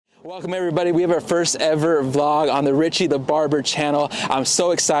Welcome everybody. We have our first ever vlog on the Richie the Barber channel. I'm so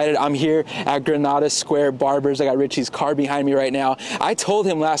excited. I'm here at Granada Square Barbers. I got Richie's car behind me right now. I told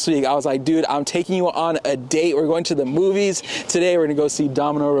him last week, I was like, dude, I'm taking you on a date. We're going to the movies. Today we're gonna go see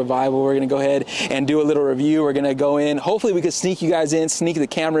Domino Revival. We're gonna go ahead and do a little review. We're gonna go in. Hopefully we can sneak you guys in, sneak the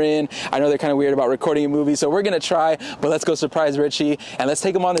camera in. I know they're kind of weird about recording a movie, so we're gonna try, but let's go surprise Richie and let's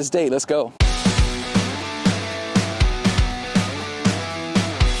take him on this date. Let's go.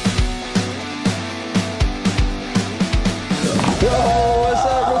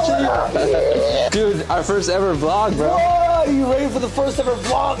 Dude, our first ever vlog, bro. Whoa, are you ready for the first ever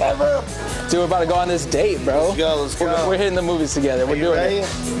vlog ever? Dude, we're about to go on this date, bro. Let's go, let's go. We're hitting the movies together. We're doing it.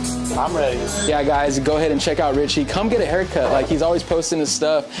 I'm ready. Yeah, guys, go ahead and check out Richie. Come get a haircut. Like, he's always posting his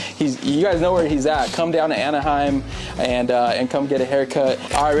stuff. You guys know where he's at. Come down to Anaheim and come get a haircut.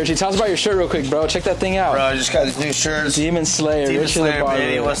 All right, Richie, tell us about your shirt real quick, bro. Check that thing out. Bro, I just got these new shirts. Demon Slayer, Richie the Barber.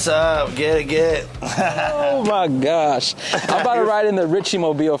 Baby. What's up? Get it. Oh my gosh. I'm about to ride in the Richie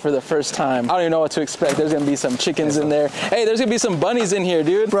Mobile for the first time. I don't even know what to expect. There's gonna be some chickens in there. Hey, there's gonna be some bunnies in here,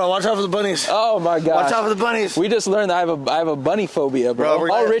 dude. Bro, watch out for the bunnies. Oh my gosh. Watch out for the bunnies. We just learned that I have a bunny phobia, bro.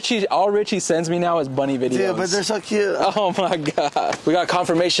 All Richie sends me now is bunny videos. Dude, but they're so cute. Oh my god. We got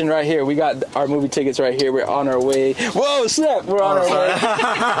confirmation right here. We got our movie tickets right here. We're on our way. Whoa, snap. We're on our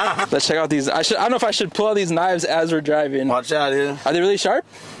way. Let's check out these. I don't know if I should pull out these knives as we're driving. Watch out, dude. Are they really sharp?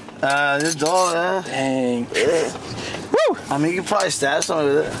 They're dull, man. Dang. Woo! I mean, you can probably stab some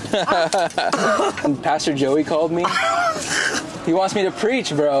of it. Pastor Joey called me. He wants me to preach,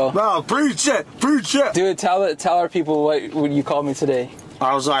 bro. No, preach it. Preach it. Dude, tell our people what you called me today.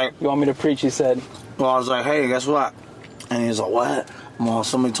 I was like, you want me to preach, you said. Well, I was like, hey, guess what? And he's like, what? Well,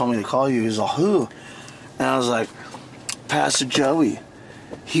 somebody told me to call you. He's like, who? And I was like, Pastor Joey.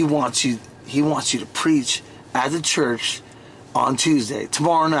 He wants you to preach at the church on Tuesday,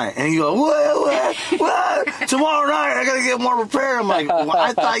 tomorrow night. And you go, what? Tomorrow night, I gotta get more prepared. I'm like, well,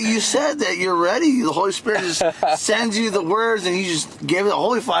 I thought you said that you're ready. The Holy Spirit just sends you the words and you just gave it the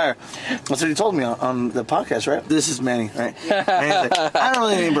holy fire. That's what he told me on the podcast, right? This is Manny, right? Manny's like, I don't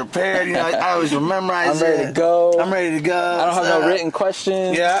really need prepared. You know, I always memorize I'm ready to go. I'm ready to go. I don't have no written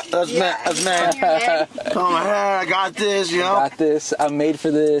questions. Yeah, that's Manny. Come on, I got this, you know? I got this. I'm made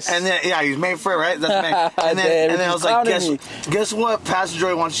for this. And then, yeah, he's made for it, right? That's Manny. And then I was like, guess what? Pastor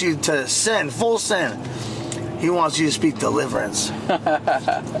Joy wants you to send, full send. He wants you to speak deliverance.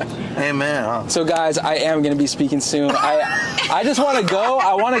 Amen. Huh? So guys, I am going to be speaking soon. I just want to go.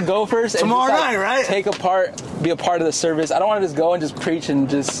 I want to go first. Tomorrow and just, night, right? Be a part of the service. I don't want to just go and just preach and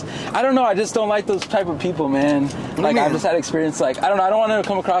just, I don't know. I just don't like those type of people, man. Like, I've just had experience, like, I don't know. I don't want to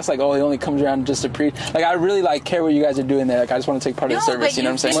come across like, oh, he only comes around just to preach. Like, I really like care what you guys are doing there. Like, I just want to take part of the service. You know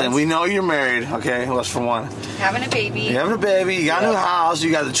what I'm saying? Listen, we know you're married. Okay, well, that's for one. Having a baby. You're having a baby. You got a new house. You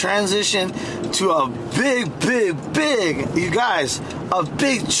got the transition to a big, you guys, a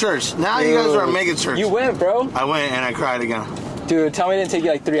big church. Now you guys are a mega church. You went, bro. I went and I cried again. Dude, tell me it didn't take you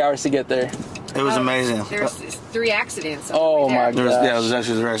like 3 hours to get there. It was amazing. There's 3 accidents. Oh my god. Yeah, it was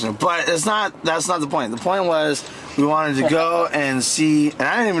actually the direction. But that's not the point. The point was we wanted to go and see, and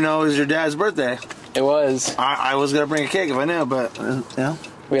I didn't even know it was your dad's birthday. It was. I was gonna bring a cake if I knew, but yeah.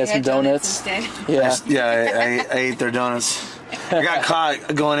 We had some donuts. Yeah, I ate their donuts. I got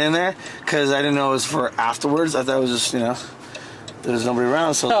caught going in there because I didn't know it was for afterwards. I thought it was just, you know, there was nobody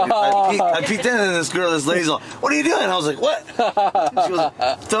around. So I peeked in and this lady's like, what are you doing? I was like, what? She was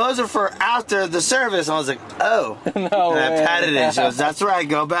like, those are for after the service. I was like, oh. No and way. I patted it. She goes, that's right.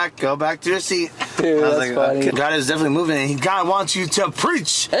 Go back to your seat. Dude, I was that's like, funny. okay. God is definitely moving. And God wants you to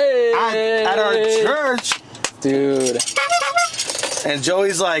preach at our church. Dude. And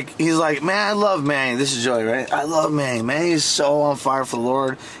Joey's like, he's like, man, I love Manny. This is Joey, right? I love Manny. Manny is so on fire for the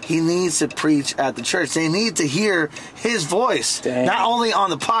Lord. He needs to preach at the church. They need to hear his voice. Dang. Not only on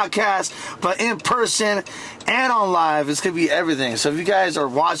the podcast, but in person and on live. It's going to be everything. So if you guys are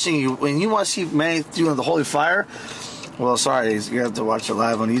watching, when you want to see Manny doing the holy fire, well, sorry, you have to watch it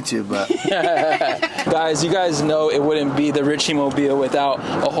live on YouTube, but... Guys, you guys know it wouldn't be the Richie Mobile without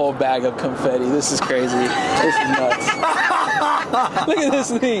a whole bag of confetti. This is crazy. This is nuts. Look at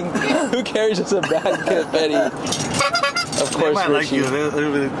this thing. Who carries just a bag of confetti? Of course, might Richie. like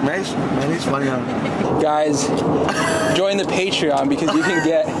you. Man, he's funny. Guys, join the Patreon because you can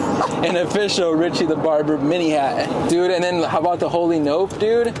get an official Richie the Barber mini hat. Dude, and then how about the Holy Nope,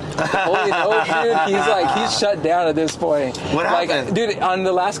 dude? The Holy Nope, dude, he's shut down at this point. What happened? Like, dude, on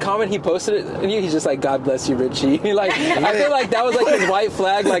the last comment he posted it, and he's just like, God bless you, Richie. Like, I feel like that was like his white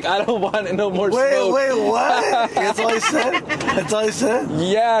flag, like, I don't want no more smoke. Wait, what? That's all he said? That's all he said?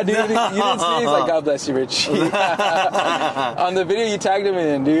 Yeah, dude, you didn't see it? He's like, God bless you, Richie. On the video you tagged him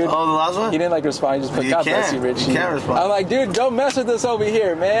in, dude. Oh, the last one? He didn't like respond. He just put, God bless you, Richie. You can't respond. I'm like, dude, don't mess with us over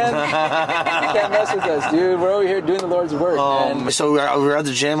here, man. You can't mess with us, dude. We're over here doing the Lord's work, man. So we were at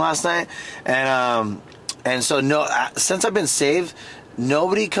the gym last night, and so since I've been saved,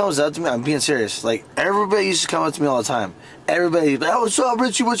 nobody comes up to me. I'm being serious. Like, everybody used to come up to me all the time. Everybody, oh, what's up,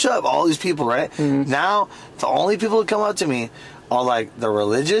 Richie? What's up? All these people, right? Mm-hmm. Now, the only people who come up to me are like they're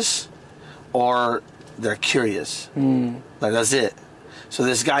religious or they're curious. Like, that's it. So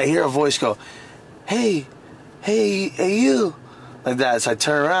this guy hear a voice go, hey, you, like that. So I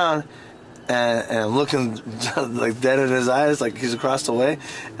turn around and I'm looking like dead in his eyes, like he's across the way,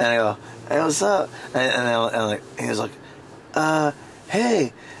 and I go, hey, what's up? And he's like,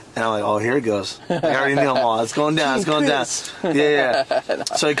 hey. And I'm like, oh, here it goes. I already knew them all. It's going down. It's going down. Yeah.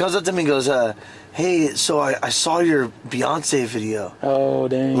 So he comes up to me and goes, hey, so I saw your Beyonce video. Oh,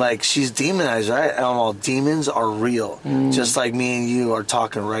 dang. Like, she's demonized, right? And I'm all, demons are real. Just like me and you are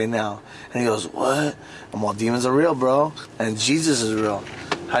talking right now. And he goes, what? I'm all, demons are real, bro. And Jesus is real.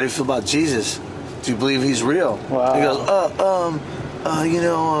 How do you feel about Jesus? Do you believe he's real? Wow. He goes,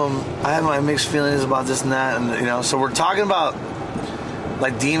 I have my mixed feelings about this and that. And, so we're talking about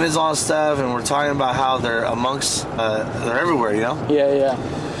like demons on stuff, and we're talking about how they're amongst, they're everywhere, Yeah.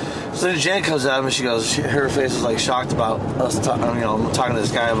 So then Jen comes up and she goes, her face is like shocked about us, talking to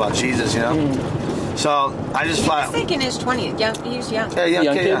this guy about Jesus, So I just He was like in his 20s. He was young. Yeah,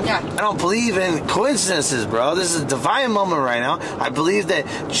 young kid. Yeah. I don't believe in coincidences, bro. This is a divine moment right now. I believe that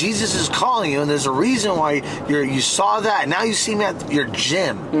Jesus is calling you, and there's a reason why you saw that. Now you see me at your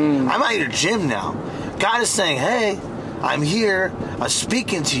gym. I'm at your gym now. God is saying, hey, I'm here. I'm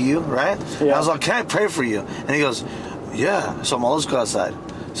speaking to you, right? Yeah. I was like, can I pray for you? And he goes, yeah. So I'm like, let's go outside.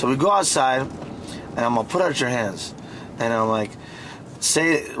 So we go outside, and I'm going to put out your hands. And I'm like,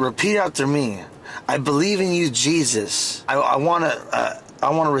 repeat after me. I believe in you, Jesus. I want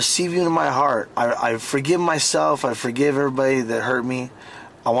to receive you into my heart. I forgive myself. I forgive everybody that hurt me.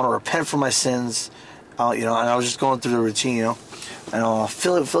 I want to repent for my sins. And I was just going through the routine, and I'll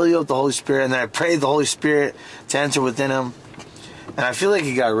fill you up with the Holy Spirit. And then I prayed the Holy Spirit to enter within him. And I feel like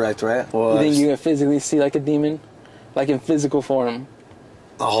he got wrecked, right? Well, you think you can physically see like a demon? Like in physical form?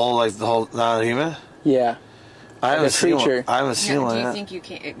 The whole, not a human? Yeah. I haven't seen creature. one. I haven't seen one. Do you yet. think you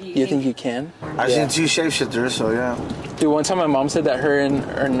can? You think you can? I've seen two shapeshifters, so yeah. Dude, one time my mom said that her and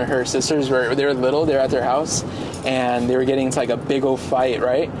her sisters they were little, they were at their house, and they were getting into like a big old fight,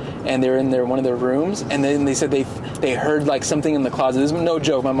 right? And they were in one of their rooms, and then they said they heard like something in the closet. This is no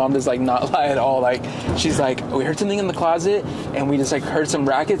joke. My mom does like not lie at all. Like, she's like, we heard something in the closet, and we just like heard some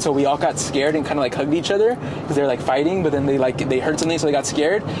racket, so we all got scared and kind of like hugged each other because they were like fighting. But then they heard something, so they got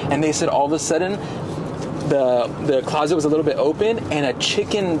scared, and they said all of a sudden the closet was a little bit open, and a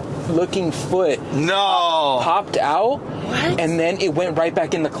chicken-looking foot popped out. What? And then it went right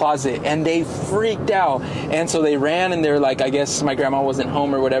back in the closet, and they freaked out. And so they ran, and they're like, I guess my grandma wasn't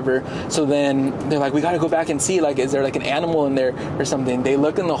home or whatever. So then they're like, we got to go back and see, like, is there like an animal in there or something? They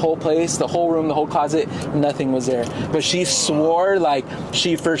looked in the whole place, the whole room, the whole closet, nothing was there. But she swore like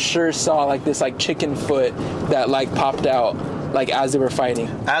she for sure saw like this like chicken foot that like popped out like as they were fighting.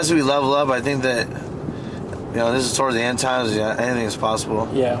 As we level up, I think that this is towards the end times. Yeah, anything is possible.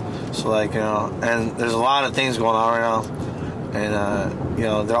 Yeah. So like and there's a lot of things going on right now, and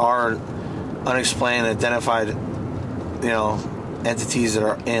there are unexplained, identified, entities that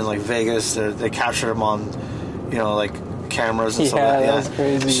are in like Vegas. They capture them on, like cameras and stuff like that. Yeah, that's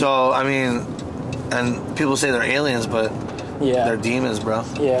crazy. So I mean, and people say they're aliens, but they're demons, bro.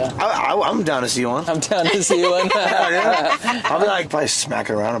 Yeah. I'm down to see one. I'm down to see one. I'll be like probably smack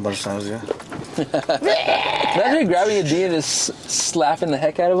it around a bunch of times. Yeah. Imagine grabbing a D and just slapping the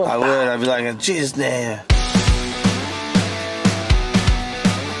heck out of him. I would. I'd be like, in Jesus' name.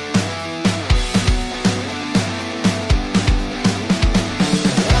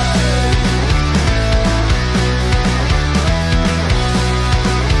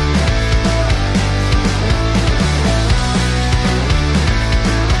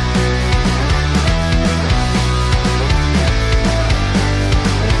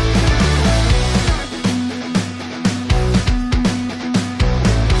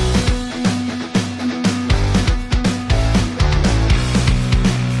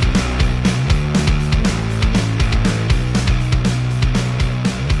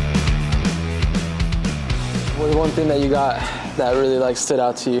 Thing that you got that really like stood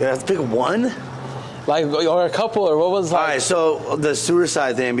out to you? Yeah, let's pick one. Like, or a couple, or what was like? All right, so the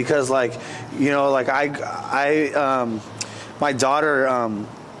suicide thing, because like, my daughter,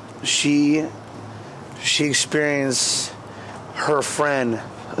 she experienced her friend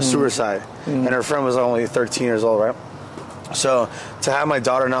suicide, and her friend was only 13 years old, right? So to have my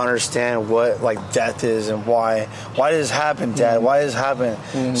daughter not understand what like death is and why did this happen, Dad? Why did this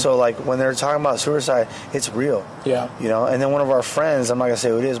happen? So like when they're talking about suicide, it's real. Yeah. You know. And then one of our friends, I'm not gonna say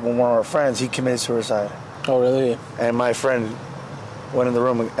who it is, but one of our friends, he committed suicide. Oh really? And my friend went in the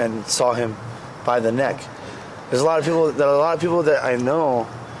room and saw him by the neck. There's a lot of people that I know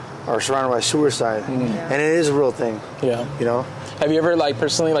are surrounded by suicide, and it is a real thing. Yeah. You know. Have you ever, like,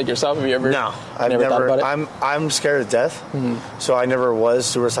 personally, like yourself, have you ever? No, I've never thought about it? I'm scared of death, so I never was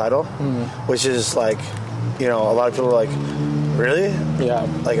suicidal, which is like, you know, a lot of people are like, really? Yeah.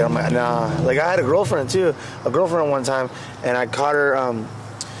 Like, I'm like, nah. Like, I had a girlfriend one time, and I caught her,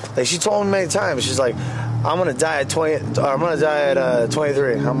 like, she told me many times, she's like, I'm gonna die at 20. I'm gonna die at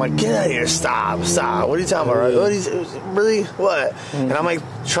 23. I'm like, get out of here! Stop! What are you talking about? Really? What? And I'm like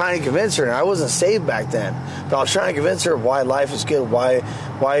trying to convince her. And I wasn't saved back then, but I was trying to convince her why life is good. Why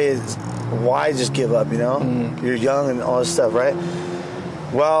just give up? You know, you're young and all this stuff, right?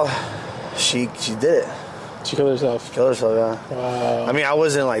 Well, she did it. She killed herself. Yeah. Wow. I mean, I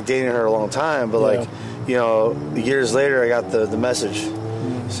wasn't like dating her a long time, but like, you know, years later, I got the message.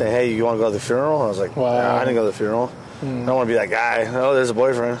 Saying, hey, you want to go to the funeral? I was like, wow. Nah, I didn't go to the funeral. I don't want to be that guy. Oh, there's a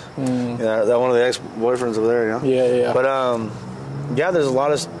boyfriend. You know, that one of the ex-boyfriends over there, you know? Yeah. But, yeah, there's a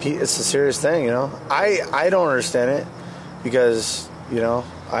lot of, it's a serious thing, you know? I don't understand it because, you know,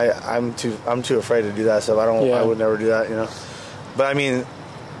 I'm too afraid to do that stuff. I would never do that, you know? But, I mean,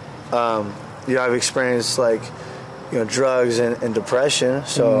 you know, I've experienced, like, you know, drugs and depression,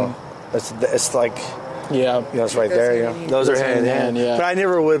 so it's like... Yeah, you know, it's right there. You know, those are hand in hand. Yeah, but I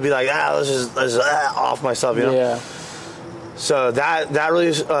never would be like, let's just off myself. You know. Yeah. So that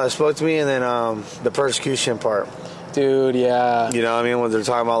really spoke to me, and then the persecution part. Dude, yeah. You know, what I mean, when they're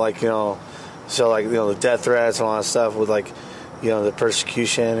talking about like, you know, so like, you know, the death threats and all that stuff with like, you know, the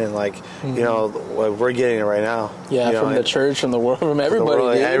persecution and like, you know, we're getting it right now. Yeah, you know, from the church, from the world, from everybody.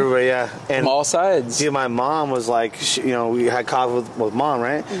 World, everybody, yeah. And from all sides. See, my mom was like, you know, we had coffee with mom,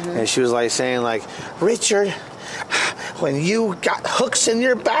 right? And she was like saying like, Richard, when you got hooks in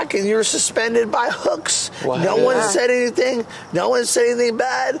your back and you're suspended by hooks, no one said anything. No one said anything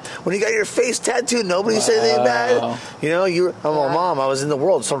bad. When you got your face tattooed, nobody said anything bad. You know, I'm a mom. I was in the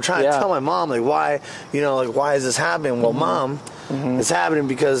world, so I'm trying to tell my mom like why, you know, like why is this happening? Well, mom. It's happening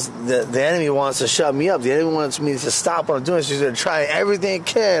because the enemy wants to shut me up. The enemy wants me to stop what I'm doing. So he's going to try everything he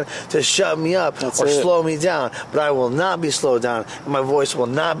can to shut me up or slow me down. But I will not be slowed down. And my voice will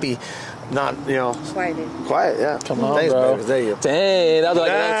not be, you know. Quiet, yeah. Come on, thanks, bro. Thank you. Dang, that was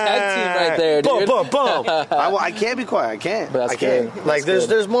like a tag team right there, dude. Boom. I can't be quiet. I can't. But I can't. Good. Like,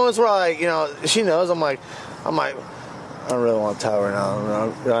 there's moments where, like, you know, she knows. I'm like, I don't really want to tell right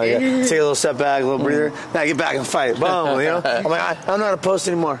now. I take a little step back, a little breather. Now get back and fight. Boom, you know? I'm like, I'm not a post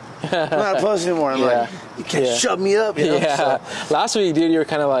anymore. I'm like, you can't shut me up, you know? Yeah. So. Last week, dude, you were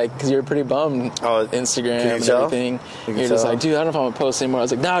kind of like, because you were pretty bummed. Instagram and everything. You're just like, dude, I don't know if I'm going to post anymore. I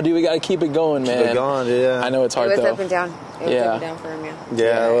was like, no, dude, we got to keep it going, man. Keep it going, yeah. I know it's hard, though. It was up and down. It was up and down for him,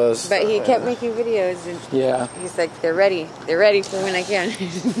 yeah. It was. But he kept making videos. And he's like, they're ready. They're ready for when I can.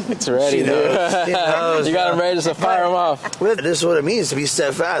 It's ready, dude. Knows, you got them ready just to fire them off. This is what it means to be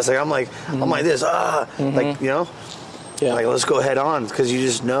steadfast. Like, I'm like this, like, you know? Yeah. Like, let's go head on, because you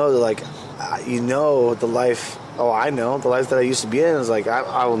just know that, like, you know the life. Oh, I know the life that I used to be in is like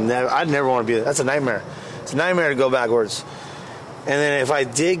I'd never want to be. That's a nightmare. It's a nightmare to go backwards. And then if I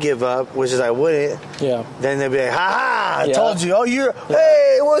did give up, which is I wouldn't, then they'd be like, ha, I told you. Oh,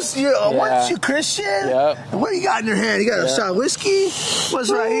 hey, what's you Christian? Yeah. What do you got in your hand? You got a shot of whiskey?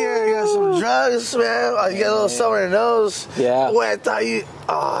 What's right here? You got some drugs, man? Oh, you got a little something in your nose? Yeah. Wait,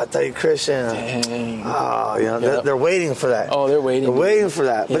 I thought you Christian. Dang. Oh, you know, they're waiting for that. Oh, they're waiting. They're waiting for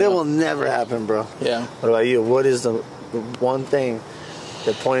that. But it will never happen, bro. Yeah. What about you? What is the one thing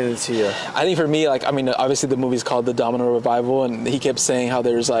that pointed to you? I think for me, like, I mean, obviously the movie's called The Domino Revival, and he kept saying how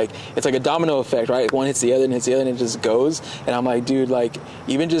there's like, it's like a domino effect, right? One hits the other and hits the other and it just goes. And I'm like, dude, like,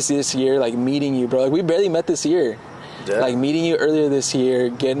 even just this year, like meeting you, bro, like we barely met this year. Yeah. Like meeting you earlier this year,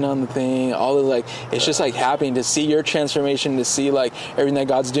 getting on the thing, all of like, it's just like happening to see your transformation, to see like everything that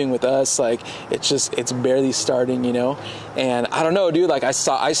God's doing with us. Like it's barely starting, you know? And I don't know, dude, like I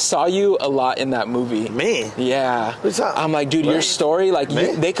saw you a lot in that movie. Me? Yeah. I'm like, dude, your story, like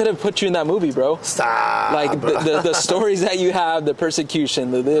they could have put you in that movie, bro. Stop. Like the stories that you have, the persecution,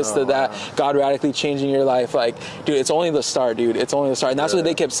 the this, the that, God radically changing your life. Like, dude, it's only the start, dude. It's only the start. And that's what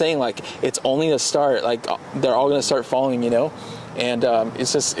they kept saying, like, it's only the start. Like, they're all going to start following, you know? And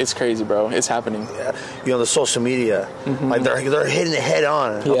it's crazy, bro. It's happening. Yeah. You know, the social media, like they're hitting it head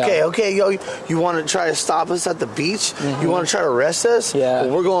on. Yeah. Okay, yo, you want to try to stop us at the beach? You want to try to arrest us? Yeah.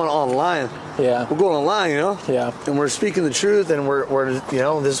 Well, we're going online. Yeah. We're going online, you know? Yeah. And we're speaking the truth, and we're you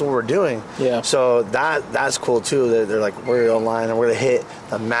know, this is what we're doing. Yeah. So that's cool too. They're like, we're online and we're gonna hit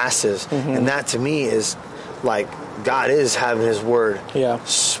the masses, and that to me is like God is having His word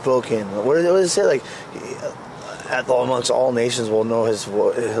spoken. What does it say? Like, amongst all nations will know His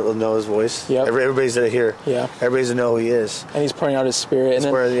voice. Yep. Everybody's gonna hear. Yeah. Everybody's gonna know who He is. And He's pouring out His Spirit. And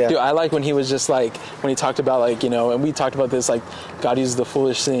then, dude, I like when He was just like, when He talked about, like, you know, and we talked about this, like, God uses the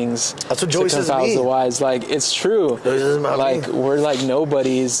foolish things. That's what Joey says to me. The wise. Like, it's true. Like, we're like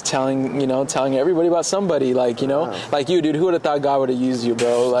nobodies telling everybody about somebody. Like, you know, like you, dude. Who would have thought God would have used you,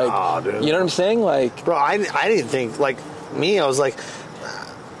 bro? Like, dude. You know what I'm saying? Like, bro, I didn't think, like, me. I was like,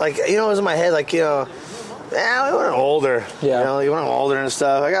 you know, it was in my head, like, you know. Yeah, when I'm older, you know, when I'm older and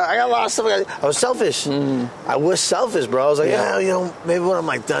stuff, I got a lot of stuff. I was selfish. I was selfish, bro. I was like, yeah, you know, maybe when I'm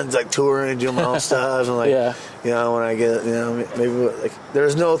like done, like touring and doing my own stuff, and like, you know, when I get, you know, maybe like,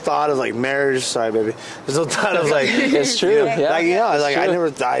 there's no thought of like marriage. Sorry, baby. There's no thought of like, it's true. You know, like, you know, like I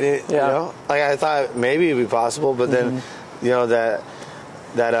never thought it. You know, like I thought maybe it'd be possible, but then, you know, that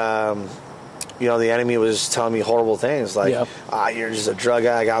you know, the enemy was telling me horrible things like, you're just a drug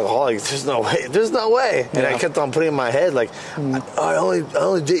addict, alcoholic. There's no way. And I kept on putting in my head like, I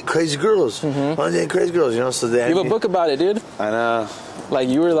only date crazy girls. I only date crazy girls. You know, so the enemy, you have a book about it, dude. I know. Like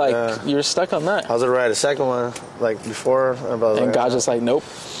you were like you were stuck on that. I was gonna write a second one like before, and God's just like, nope.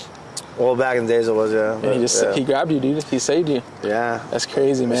 Well, back in the days it was, And he grabbed you, dude. He saved you. Yeah. That's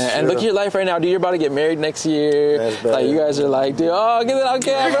crazy, man. And look at your life right now, dude. You're about to get married next year. Like, you guys are like, dude, oh, get it on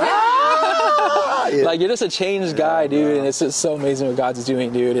camera. Like, you're just a changed guy, dude. And it's just so amazing what God's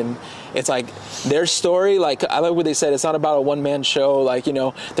doing, dude. And it's like their story, like, I love what they said. It's not about a one-man show. Like, you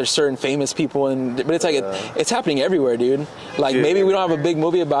know, there's certain famous people, but it's like, it's happening everywhere, dude. Like, maybe we don't have a big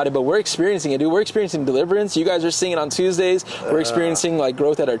movie about it, but we're experiencing it, dude. We're experiencing deliverance. You guys are seeing it on Tuesdays. We're experiencing, like,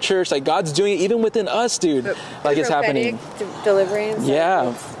 growth at our church. Like, God's doing it even within us, dude. Like, it's happening. Deliverance.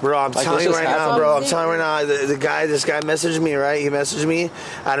 Yeah. Bro, I'm telling you right now, bro. I'm telling you right now, this guy messaged me, right? He messaged me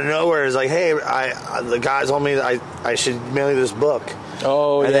out of nowhere. He's like, hey, the guy told me that I should mail you this book.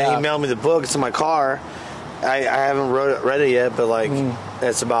 Oh, and then he mailed me the book. It's in my car. I haven't read it yet, but like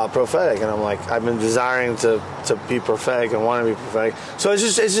it's about prophetic, and I'm like, I've been desiring to be prophetic and want to be prophetic. So it's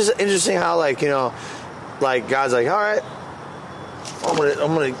just interesting how, like, you know, like God's like, all right, I'm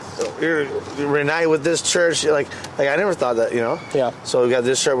gonna reunite with this church. Like I never thought that, you know. Yeah. So we got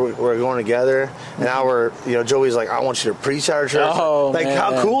this church. We're going together, and now we're, you know, Joey's like, I want you to preach at our church. Oh, like, man,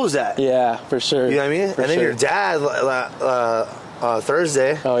 how cool is that? Yeah, for sure. You know what I mean? And then your dad,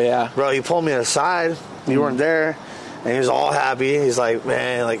 Thursday. Oh yeah, bro. He pulled me aside. You weren't there, and he was all happy. He's like,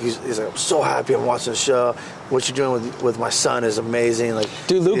 man, like he's like, I'm so happy. I'm watching the show. What you're doing with my son is amazing. Like,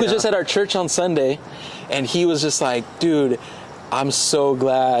 dude, Luke was just at our church on Sunday, and he was just like, dude, I'm so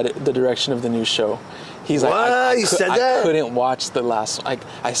glad the direction of the new show. He's like, I couldn't watch the last. I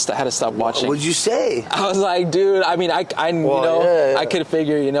had to stop watching. What'd you say? I was like, dude. I mean, I I could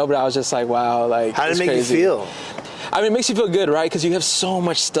figure, you know, but I was just like, wow, like, how did it make you feel? I mean, it makes you feel good, right? Because you have so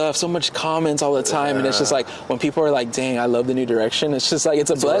much stuff, so much comments all the time, and it's just like when people are like, "Dang, I love the new direction." It's just like it's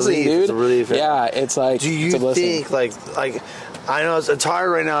a blessing, dude. It's a relief. Yeah, it's like. Do you think like I know it's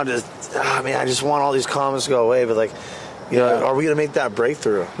hard right now to? I mean, I just want all these comments to go away, but like, you know, are we gonna make that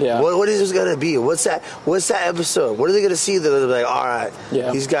breakthrough? Yeah. What is this gonna be? What's that episode? What are they gonna see that they're like, all right,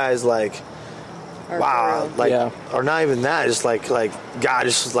 these guys like, wow, like, or not even that, just like God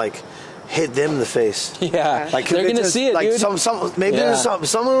just like hit them in the face. Yeah, like they're gonna see it, like, dude. Maybe there's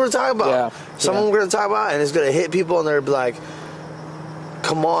someone we're talking about. Yeah. Someone we're gonna talk about, and it's gonna hit people, and they're like,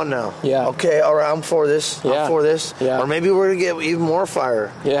 "Come on now." Yeah. Okay. All right. I'm for this. Yeah. I'm for this. Yeah. Or maybe we're gonna get even more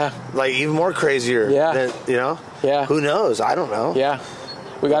fire. Yeah. Like even more crazier. Yeah. Than, you know. Yeah. Who knows? I don't know. Yeah.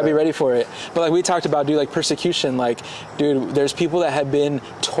 We gotta be ready for it. But like we talked about, dude, like persecution. Like, dude, there's people that have been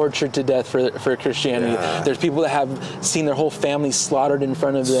tortured to death for Christianity. Yeah. There's people that have seen their whole family slaughtered in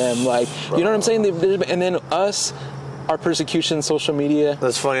front of them. Like, you know what I'm saying? And then us, our persecution, social media.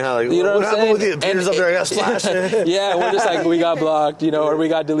 That's funny how, like, you know what I'm saying? With you? Peter's up there, I got slashed. Yeah, we're just like, we got blocked, you know, or we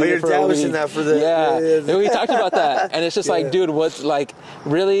got deleted for a week. That for the, yeah, we talked about that, and it's just like, dude, what's like,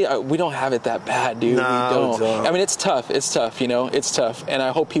 really, we don't have it that bad, dude. No, we don't. I mean, it's tough. It's tough, you know. It's tough, and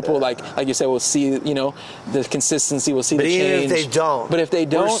I hope people like you said, will see, you know, the consistency. We'll see the change. But even if they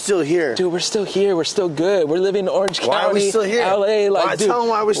don't, we're still here, dude. We're still here. We're still good. We're living in Orange County, why are we still here? LA. Like, dude, tell them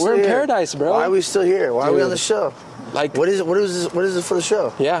why we're still here. We're in paradise, bro. Why are we still here? Why are we on the show? Like, what is it for the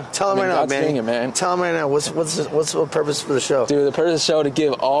show? Yeah. Tell him right now, God's doing it, man. Tell him right now. What's the purpose for the show? Dude, the purpose of the show to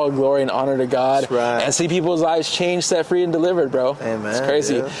give all glory and honor to God. That's right. And see people's lives changed, set free, and delivered, bro. Amen. It's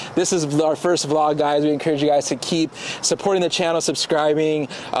crazy. Dude. This is our first vlog, guys. We encourage you guys to keep supporting the channel, subscribing.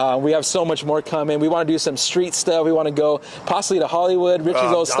 We have so much more coming. We want to do some street stuff. We want to go possibly to Hollywood,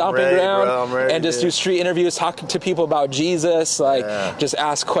 Richie's old stomping ground, and just do street interviews, talk to people about Jesus, just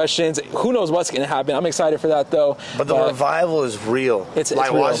ask questions. Who knows what's going to happen? I'm excited for that, though. But the revival is real. It's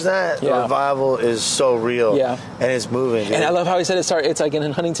like, real. watch that. The revival is so real. Yeah. And it's moving, dude. And I love how he said it's like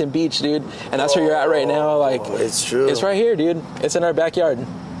in Huntington Beach, dude. And that's where you're at right now. Like, it's true. It's right here, dude. It's in our backyard.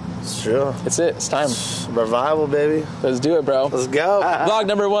 It's true. It's it. It's time. Revival, baby. Let's do it, bro. Let's go. Vlog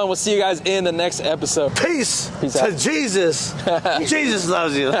number 1. We'll see you guys in the next episode. Peace out. to Jesus. Jesus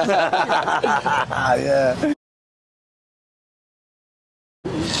loves you. Yeah.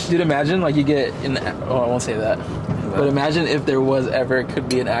 Dude, imagine like you get in. I won't say that. But imagine if there was ever could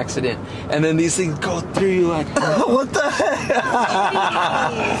be an accident, and then these things go through you like. What the heck?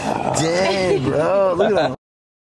 Dang, bro. Look at that.